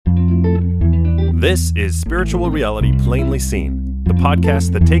This is Spiritual Reality Plainly Seen, the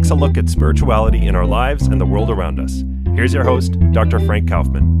podcast that takes a look at spirituality in our lives and the world around us. Here's your host, Dr. Frank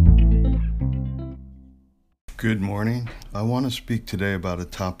Kaufman. Good morning. I want to speak today about a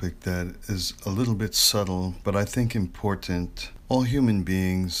topic that is a little bit subtle, but I think important. All human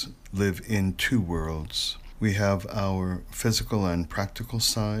beings live in two worlds. We have our physical and practical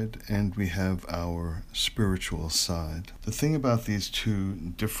side, and we have our spiritual side. The thing about these two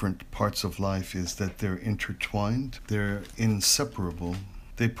different parts of life is that they're intertwined, they're inseparable,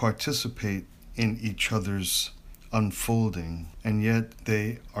 they participate in each other's unfolding, and yet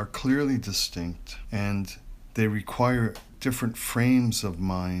they are clearly distinct, and they require different frames of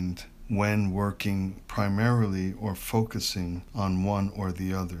mind when working primarily or focusing on one or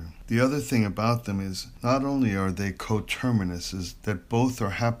the other. The other thing about them is not only are they coterminous, is that both are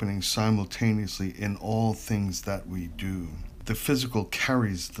happening simultaneously in all things that we do. The physical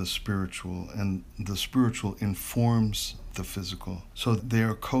carries the spiritual, and the spiritual informs the physical. So they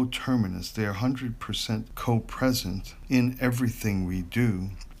are coterminous. They are 100% co-present in everything we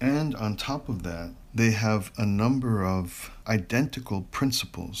do. And on top of that, they have a number of identical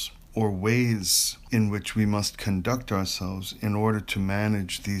principles or ways in which we must conduct ourselves in order to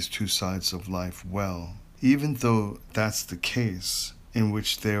manage these two sides of life well. Even though that's the case, in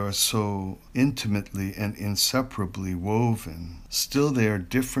which they are so intimately and inseparably woven, still they are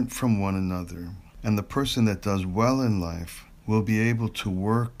different from one another. And the person that does well in life will be able to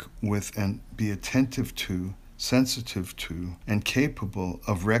work with and be attentive to, sensitive to, and capable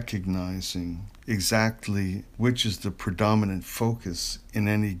of recognizing exactly which is the predominant focus in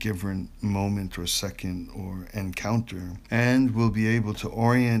any given moment or second or encounter, and will be able to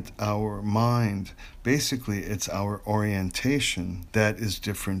orient our mind. Basically, it's our orientation that is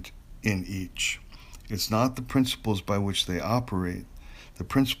different in each. It's not the principles by which they operate. The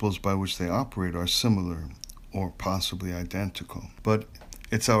principles by which they operate are similar or possibly identical, but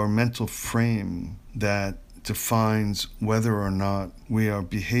it's our mental frame that defines whether or not we are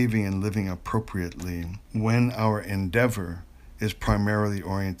behaving and living appropriately when our endeavor is primarily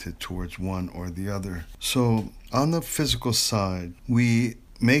oriented towards one or the other. So on the physical side, we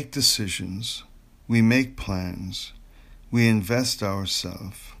make decisions, we make plans, we invest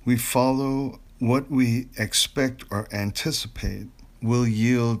ourselves, we follow what we expect or anticipate will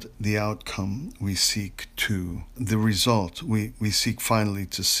yield the outcome we seek to, the result we seek finally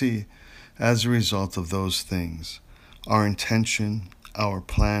to see as a result of those things. Our intention, our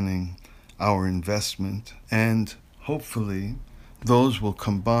planning, our investment, and hopefully those will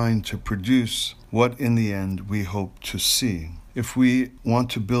combine to produce what in the end we hope to see. If we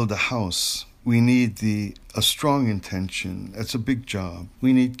want to build a house, we need a strong intention. It's a big job.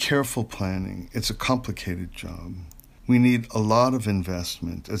 We need careful planning. It's a complicated job. We need a lot of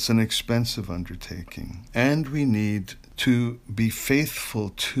investment. It's an expensive undertaking. And we need to be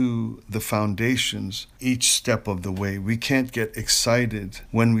faithful to the foundations each step of the way. We can't get excited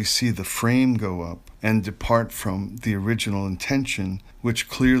when we see the frame go up and depart from the original intention, which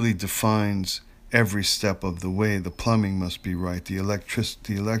clearly defines every step of the way. The plumbing must be right, the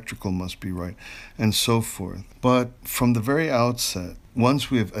electrical must be right, and so forth. But from the very outset,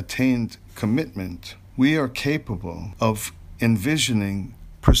 once we have attained commitment, we are capable of envisioning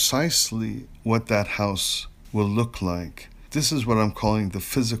precisely what that house will look like. This is what I'm calling the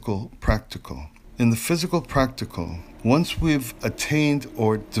physical practical. In the physical practical, once we've attained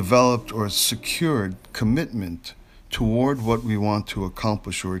or developed or secured commitment toward what we want to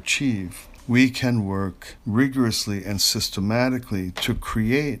accomplish or achieve, we can work rigorously and systematically to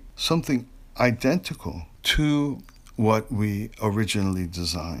create something identical to what we originally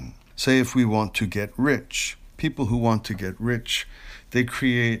designed. Say if we want to get rich, people who want to get rich, they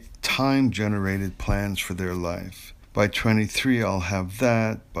create time-generated plans for their life. By 23, I'll have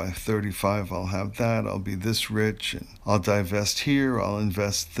that. By 35, I'll have that. I'll be this rich, and I'll divest here, I'll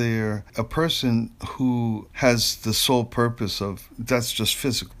invest there. A person who has the sole purpose of, that's just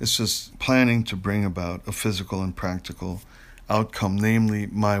physical. It's just planning to bring about a physical and practical outcome, namely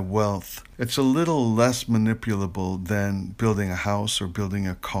my wealth. It's a little less manipulable than building a house or building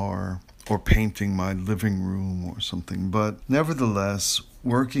a car or painting my living room or something. But nevertheless,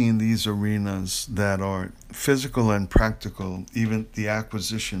 working in these arenas that are physical and practical, even the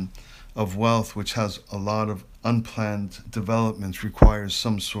acquisition of wealth, which has a lot of unplanned developments, requires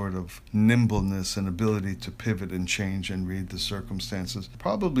some sort of nimbleness and ability to pivot and change and read the circumstances.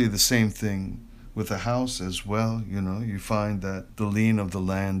 Probably the same thing with a house as well. You find that the lean of the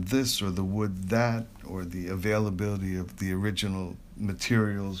land this or the wood that, or the availability of the original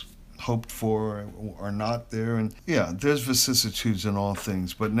materials hoped for are not there. And yeah, there's vicissitudes in all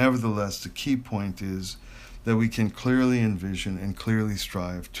things, but nevertheless, the key point is that we can clearly envision and clearly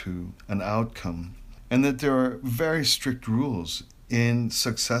strive to an outcome, and that there are very strict rules in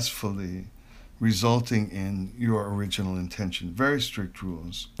successfully resulting in your original intention. Very strict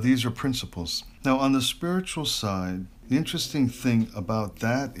rules. These are principles. Now, on the spiritual side, the interesting thing about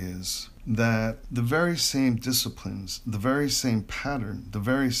that is that the very same disciplines, the very same pattern, the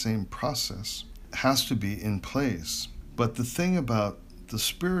very same process has to be in place. But the thing about the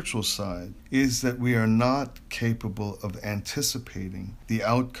spiritual side is that we are not capable of anticipating the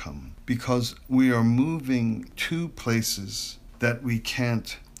outcome because we are moving to places that we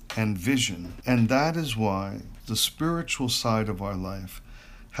can't envision. And that is why the spiritual side of our life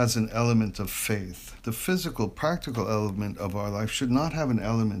has an element of faith. The physical, practical element of our life should not have an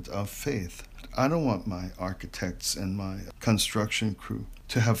element of faith. I don't want my architects and my construction crew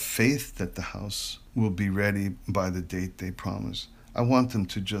to have faith that the house will be ready by the date they promise. I want them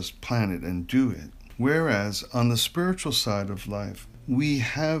to just plan it and do it. Whereas on the spiritual side of life, we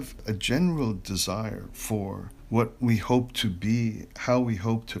have a general desire for what we hope to be, how we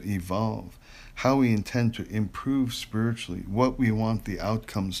hope to evolve, how we intend to improve spiritually, what we want the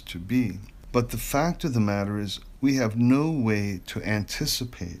outcomes to be. But the fact of the matter is, we have no way to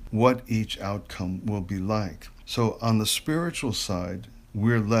anticipate what each outcome will be like. So on the spiritual side,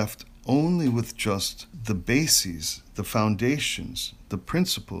 we're left only with just the bases, the foundations, the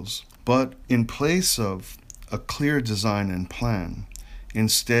principles, but in place of a clear design and plan,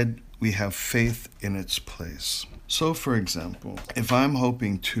 instead we have faith in its place. So, for example, if I'm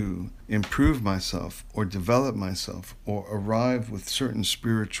hoping to improve myself or develop myself or arrive with certain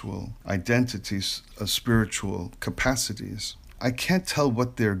spiritual identities, spiritual capacities, I can't tell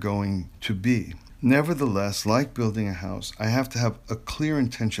what they're going to be. Nevertheless, like building a house, I have to have a clear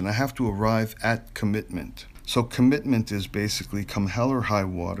intention. I have to arrive at commitment. So commitment is basically come hell or high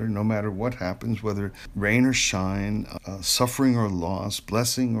water, no matter what happens, whether rain or shine, suffering or loss,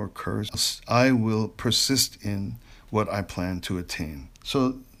 blessing or curse, I will persist in what I plan to attain.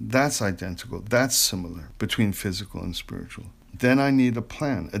 So that's identical, that's similar between physical and spiritual. Then I need a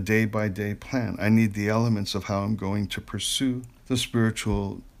plan, a day-by-day plan. I need the elements of how I'm going to pursue the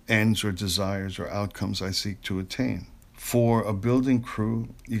spiritual ends or desires or outcomes I seek to attain. For a building crew,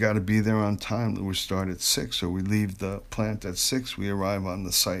 you got to be there on time. We start at 6, or we leave the plant at 6. We arrive on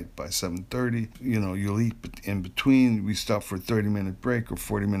the site by 7:30. You'll eat in between. We stop for a 30-minute break or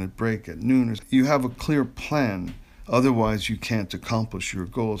 40-minute break at noon. You have a clear plan. Otherwise, you can't accomplish your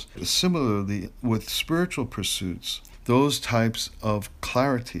goals. Similarly, with spiritual pursuits, those types of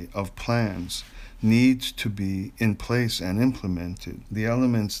clarity of plans need to be in place and implemented. The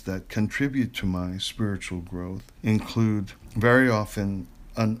elements that contribute to my spiritual growth include very often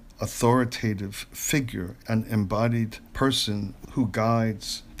an authoritative figure, an embodied person who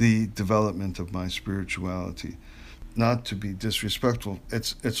guides the development of my spirituality. Not to be disrespectful,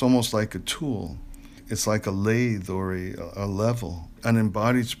 it's almost like a tool. It's like a lathe or a level. An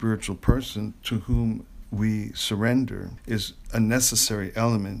embodied spiritual person to whom we surrender is a necessary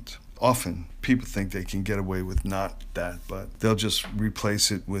element. Often, people think they can get away with not that, but they'll just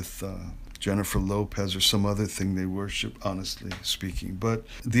replace it with Jennifer Lopez or some other thing they worship, honestly speaking. But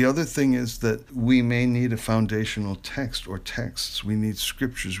the other thing is that we may need a foundational text or texts. We need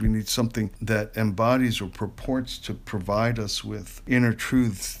scriptures. We need something that embodies or purports to provide us with inner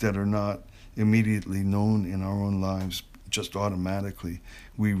truths that are not immediately known in our own lives just automatically.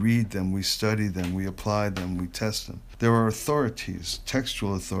 We read them, we study them, we apply them, we test them. There are authorities,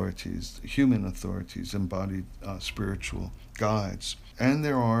 textual authorities, human authorities, embodied spiritual guides. And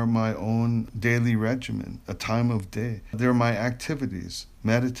there are my own daily regimen, a time of day. There are my activities,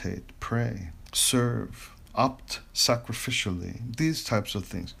 meditate, pray, serve, opt sacrificially, these types of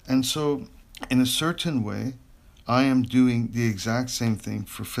things. And so, in a certain way, I am doing the exact same thing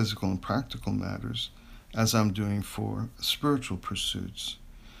for physical and practical matters as I'm doing for spiritual pursuits.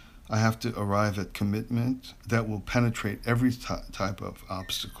 I have to arrive at commitment that will penetrate every type of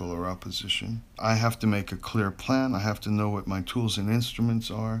obstacle or opposition. I have to make a clear plan. I have to know what my tools and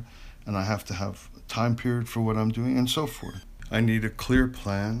instruments are, and I have to have a time period for what I'm doing, and so forth. I need a clear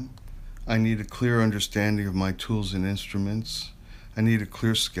plan. I need a clear understanding of my tools and instruments. I need a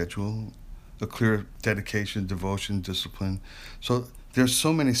clear schedule, a clear dedication, devotion, discipline. So there's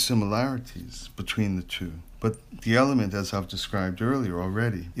so many similarities between the two. But the element, as I've described earlier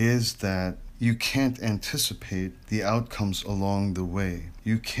already, is that you can't anticipate the outcomes along the way.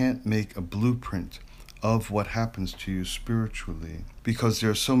 You can't make a blueprint of what happens to you spiritually, because there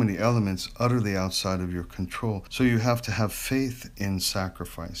are so many elements utterly outside of your control. So you have to have faith in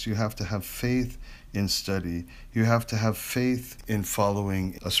sacrifice. You have to have faith in study. You have to have faith in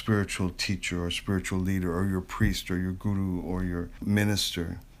following a spiritual teacher or a spiritual leader or your priest or your guru or your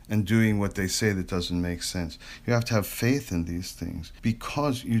minister, and doing what they say that doesn't make sense. You have to have faith in these things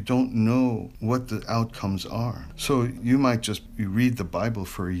because you don't know what the outcomes are. So you might just read the Bible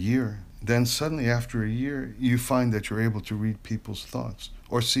for a year. Then suddenly after a year, you find that you're able to read people's thoughts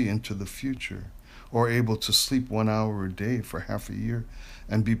or see into the future, or able to sleep 1 hour a day for half a year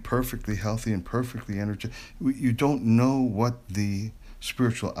and be perfectly healthy and perfectly energetic. You don't know what the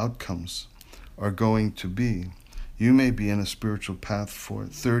spiritual outcomes are going to be. You may be in a spiritual path for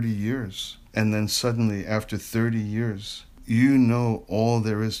 30 years, and then suddenly after 30 years, you know all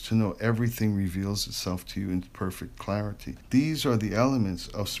there is to know. Everything reveals itself to you in perfect clarity. These are the elements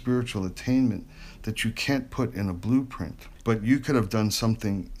of spiritual attainment that you can't put in a blueprint. But you could have done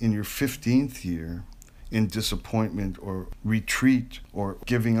something in your 15th year in disappointment or retreat or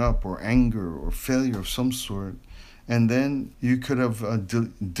giving up or anger or failure of some sort, and then you could have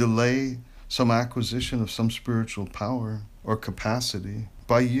delay some acquisition of some spiritual power or capacity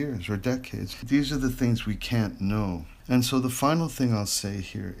by years or decades. These are the things we can't know. And so the final thing I'll say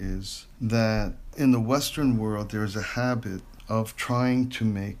here is that in the Western world, there's a habit of trying to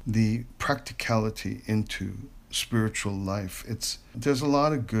make the practicality into spiritual life. There's a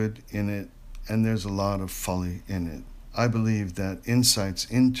lot of good in it, and there's a lot of folly in it. I believe that insights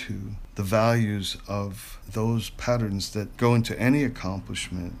into the values of those patterns that go into any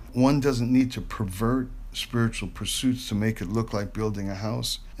accomplishment, one doesn't need to pervert spiritual pursuits to make it look like building a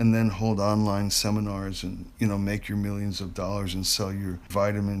house and then hold online seminars and, make your millions of dollars and sell your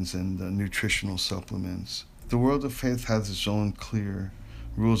vitamins and nutritional supplements. The world of faith has its own clear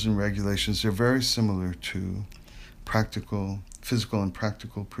rules and regulations. They're very similar to physical and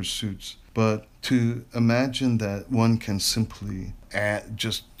practical pursuits. But to imagine that one can simply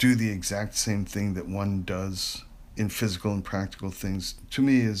just do the exact same thing that one does in physical and practical things, to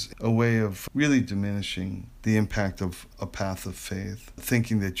me is a way of really diminishing the impact of a path of faith,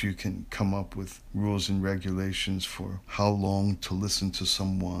 thinking that you can come up with rules and regulations for how long to listen to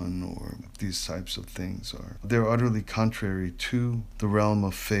someone or these types of things. They're utterly contrary to the realm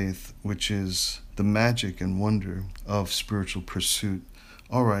of faith, which is the magic and wonder of spiritual pursuit.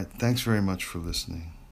 All right, thanks very much for listening.